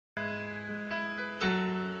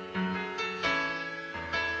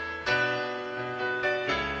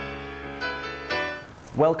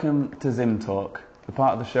Welcome to Zim Talk, the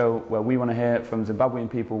part of the show where we want to hear from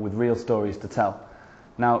Zimbabwean people with real stories to tell.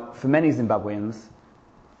 Now, for many Zimbabweans,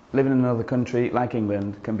 living in another country like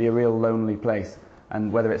England can be a real lonely place,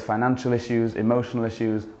 and whether it's financial issues, emotional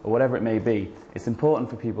issues, or whatever it may be, it's important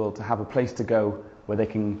for people to have a place to go where they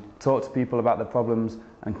can talk to people about their problems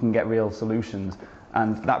and can get real solutions.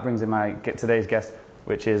 And that brings in today's guest,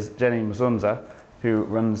 which is Jenny Musonza, who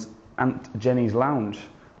runs Aunt Jenny's Lounge.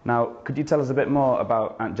 Now, could you tell us a bit more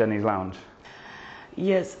about Aunt Jenny's Lounge?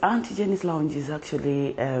 Yes, Aunty Jenny's Lounge is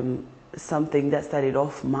actually something that started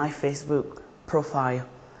off my Facebook profile,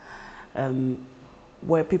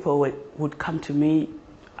 where people would come to me,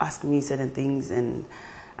 ask me certain things, and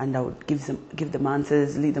I would give them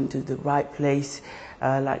answers, lead them to the right place.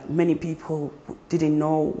 Like many people didn't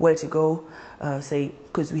know where to go,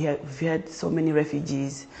 because we've had so many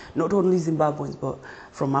refugees, not only Zimbabweans but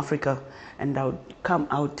from Africa, and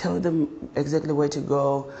I would tell them exactly where to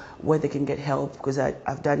go, where they can get help, because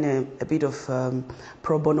I've done a bit of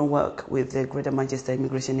pro bono work with the Greater Manchester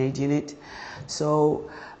Immigration Aid Unit, so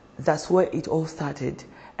that's where it all started,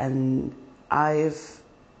 and I've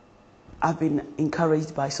been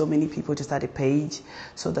encouraged by so many people to start a page,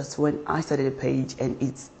 so that's when I started a page, and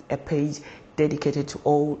it's a page dedicated to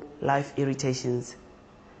all life irritations.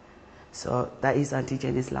 So that is Aunty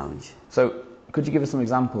Jenny's Lounge. So could you give us some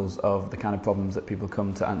examples of the kind of problems that people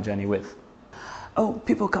come to Aunt Jenny with? Oh,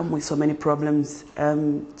 people come with so many problems,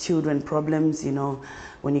 children problems, you know,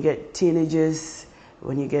 when you get teenagers,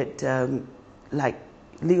 when you get like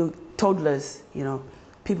little toddlers, you know,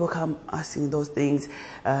 people come asking those things,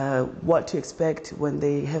 what to expect when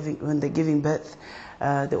they're giving birth.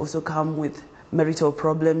 They also come with marital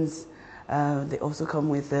problems. They also come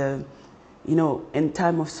with, you know, in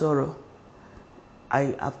time of sorrow.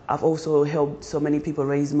 I've also helped so many people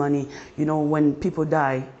raise money. You know, when people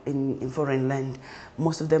die in foreign land,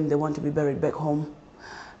 most of them, they want to be buried back home.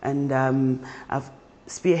 And I've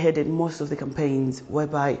spearheaded most of the campaigns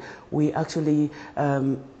whereby we actually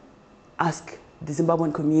ask the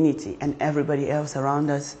Zimbabwean community and everybody else around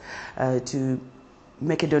us to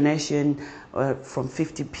make a donation from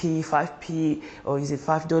 50p, 5p, or is it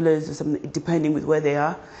 $5 or something, depending with where they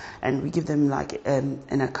are. And we give them like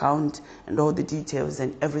an account and all the details,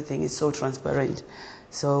 and everything is so transparent.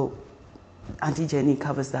 So Aunty Jenny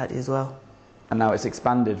covers that as well. And now it's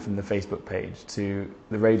expanded from the Facebook page to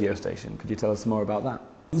the radio station. Could you tell us more about that?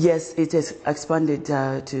 Yes, it has expanded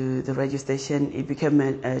to the radio station. It became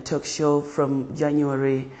a talk show from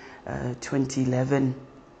January 2011.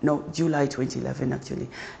 No, July 2011 actually.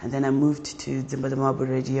 And then I moved to Zimbabwe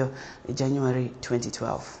Radio in January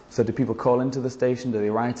 2012. So do people call into the station? Do they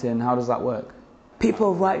write in? How does that work?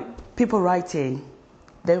 People write in.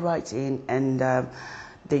 They write in and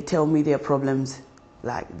they tell me their problems.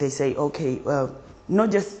 Like they say, okay, well, not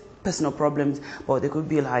just personal problems, but there could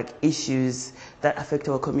be like issues that affect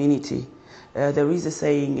our community. There is a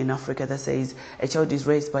saying in Africa that says, a child is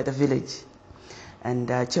raised by the village, and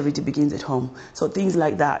charity begins at home. So things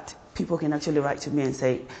like that, people can actually write to me and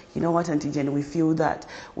say, you know what, Aunty Jenny, we feel that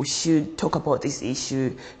we should talk about this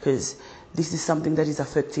issue because this is something that is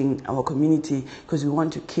affecting our community, because we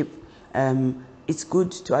want to keep, it's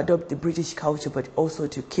good to adopt the British culture, but also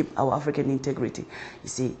to keep our African integrity. You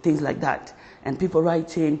see, things like that. And people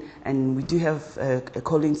write in, and we do have a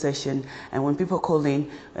call-in session. And when people call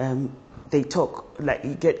in, they talk, like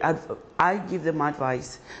I give them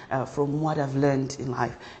advice from what I've learned in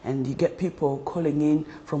life. And you get people calling in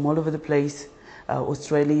from all over the place,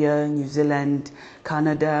 Australia, New Zealand,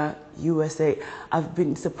 Canada, USA. I've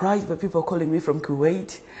been surprised by people calling me from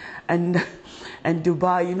Kuwait and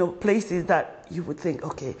Dubai, you know, places that you would think,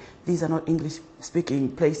 okay, these are not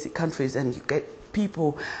English-speaking countries, and you get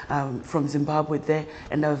people from Zimbabwe there,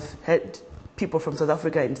 and I've had people from South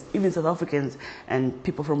Africa, and even South Africans and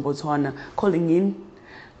people from Botswana calling in,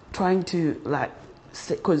 trying to like,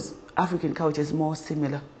 because African culture is more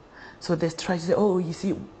similar, so they try to say, oh, you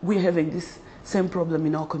see, we're having this same problem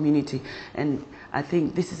in our community, and I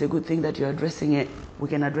think this is a good thing that you're addressing it. We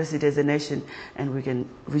can address it as a nation, and we can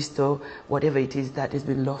restore whatever it is that has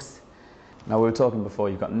been lost. Now, we were talking before,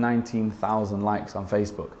 you've got 19,000 likes on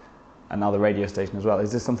Facebook, and now the radio station as well.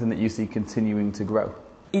 Is this something that you see continuing to grow?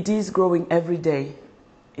 It is growing every day.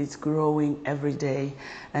 It's growing every day,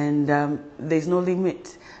 and there's no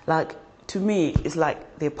limit. Like, to me, it's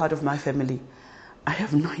like they're part of my family. I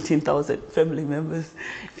have 19,000 family members,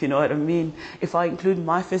 if you know what I mean. If I include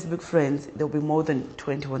my Facebook friends, there'll be more than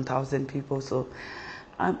 21,000 people, so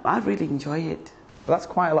I really enjoy it. But that's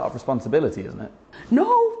quite a lot of responsibility, isn't it?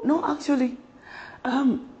 No, actually.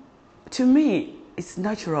 To me, it's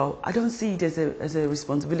natural. I don't see it as a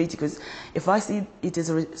responsibility, because if I see it as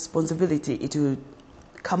a responsibility, it will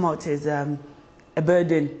come out as a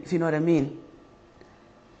burden, if you know what I mean.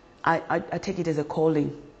 I take it as a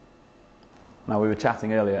calling. Now, we were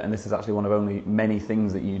chatting earlier, and this is actually one of only many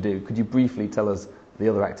things that you do. Could you briefly tell us the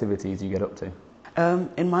other activities you get up to?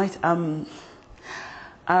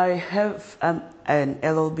 I have an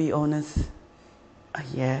LLB honours,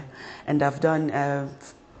 and I've done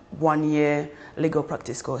 1 year legal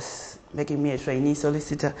practice course, making me a trainee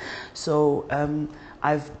solicitor. So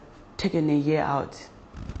I've taken a year out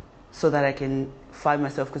so that I can find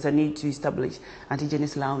myself, because I need to establish Aunty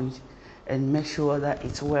Jenny's Lounge and make sure that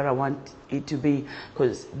it's where I want it to be.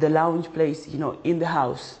 Because the lounge place, you know, in the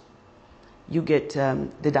house, you get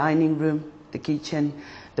the dining room, the kitchen,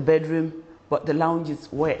 the bedroom, but the lounge is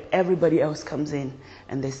where everybody else comes in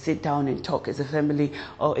and they sit down and talk as a family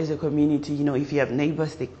or as a community. You know, if you have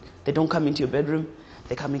neighbors, they don't come into your bedroom,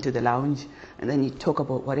 they come into the lounge, and then you talk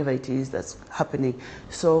about whatever it is that's happening.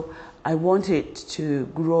 So I want it to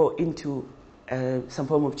grow into some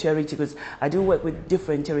form of charity, because I do work with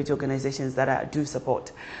different charity organizations that I do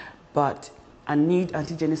support, but I need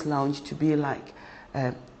Aunty Jenny's Lounge to be like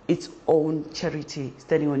its own charity,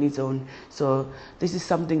 standing on its own. So this is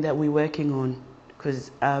something that we're working on,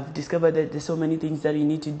 because I've discovered that there's so many things that you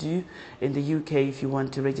need to do in the UK if you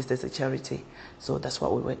want to register as a charity. So that's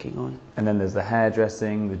what we're working on. And then there's the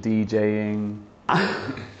hairdressing, the DJing.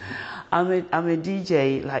 I'm a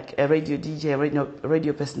DJ, like a radio DJ, a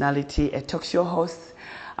radio personality, a talk show host.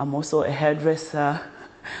 I'm also a hairdresser.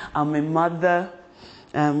 I'm a mother.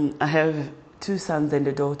 I have 2 sons and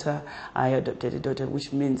a daughter. I adopted a daughter,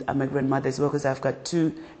 which means I'm a grandmother as well, because I've got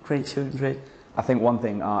 2 grandchildren. I think one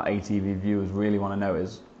thing our ATV viewers really want to know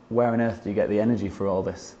is, where on earth do you get the energy for all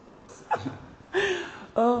this?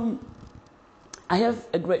 I have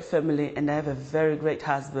a great family, and I have a very great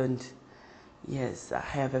husband. Yes, I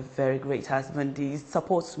have a very great husband. He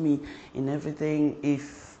supports me in everything.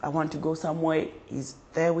 If I want to go somewhere, he's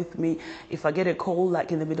there with me. If I get a call,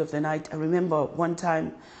 like in the middle of the night, I remember one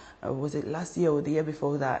time, was it last year or the year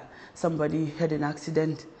before that, somebody had an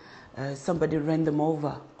accident. Somebody ran them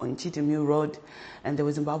over on Chitimiu Road, and there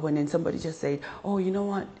was Zimbabwe, and somebody just said, oh, you know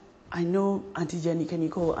what? I know Aunty Jenny, can you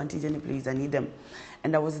call Aunty Jenny, please? I need them.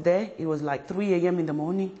 And I was there. It was like 3 a.m. in the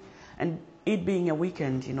morning, and it being a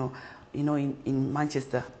weekend, you know, in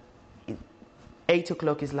Manchester, 8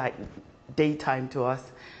 o'clock is like daytime to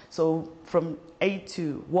us. So from 8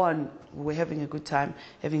 to 1, we were having a good time,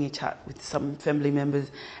 having a chat with some family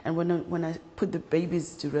members. And when I put the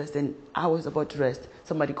babies to rest and I was about to rest,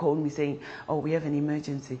 somebody called me saying, oh, we have an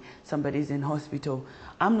emergency. Somebody's in hospital.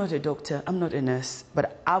 I'm not a doctor, I'm not a nurse,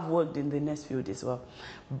 but I've worked in the nurse field as well.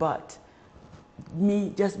 But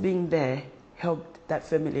me just being there helped that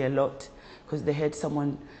family a lot, because they had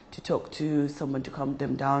someone to talk to, someone to calm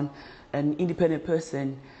them down, an independent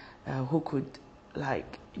person who could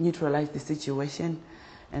like neutralize the situation.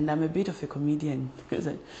 And I'm a bit of a comedian because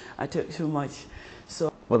I talk too much.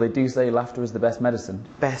 So, well, they do say laughter is the best medicine.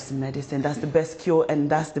 Best medicine, that's the best cure, and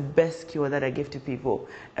that's the best cure that I give to people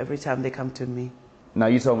every time they come to me. Now,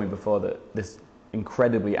 you told me before that this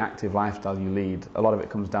incredibly active lifestyle you lead, a lot of it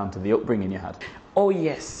comes down to the upbringing you had. Oh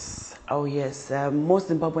yes, oh yes. Most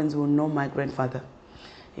Zimbabweans will know my grandfather.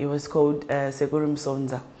 He was called Seguru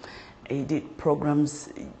Msonza. He did programs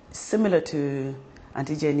similar to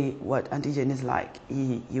Aunty Jenny, what Aunty Jenny is like.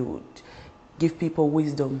 He would give people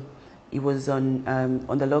wisdom. He was on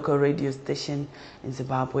the local radio station in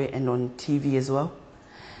Zimbabwe and on TV as well.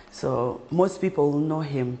 So most people know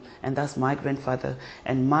him, and that's my grandfather.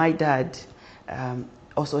 And my dad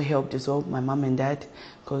also helped as well, my mom and dad,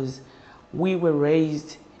 because we were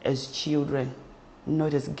raised as children,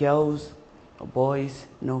 not as girls or boys,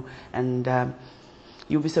 no. And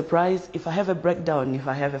you'll be surprised, if I have a breakdown, if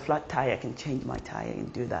I have a flat tire, I can change my tire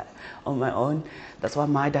and do that on my own. That's what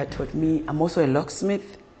my dad taught me. I'm also a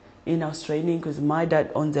locksmith in house training, because my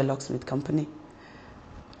dad owns a locksmith company.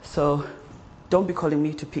 So don't be calling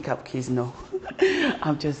me to pick up keys, no.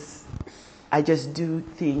 I just do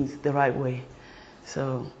things the right way.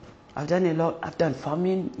 So I've done a lot. I've done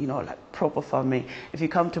farming, you know, like proper farming. If you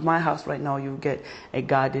come to my house right now, you'll get a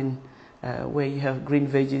garden where you have green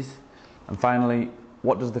veggies. And finally,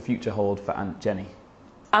 what does the future hold for Aunt Jenny?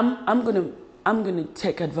 I'm gonna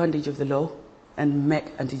take advantage of the law and make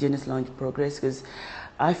Aunty Jenny's Lounge progress, because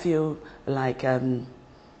I feel like I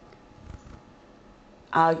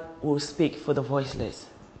will speak for the voiceless,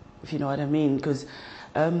 if you know what I mean. Because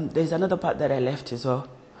there's another part that I left as well.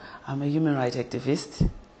 I'm a human rights activist.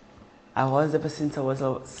 I was ever since I was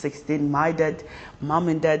 16. My mom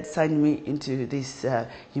and dad signed me into this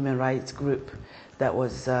human rights group that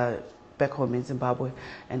was back home in Zimbabwe,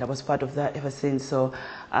 and I was part of that ever since. So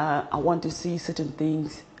I want to see certain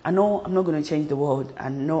things. I know I'm not going to change the world. I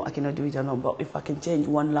know I cannot do it alone, but if I can change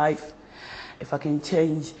one life, if I can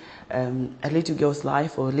change a little girl's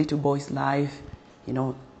life or a little boy's life, you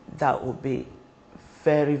know, that would be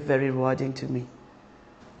very, very rewarding to me.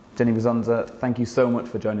 Jenny Bazonza, thank you so much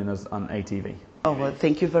for joining us on ATV. Oh, well,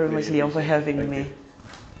 thank you very much, Leon, for having me.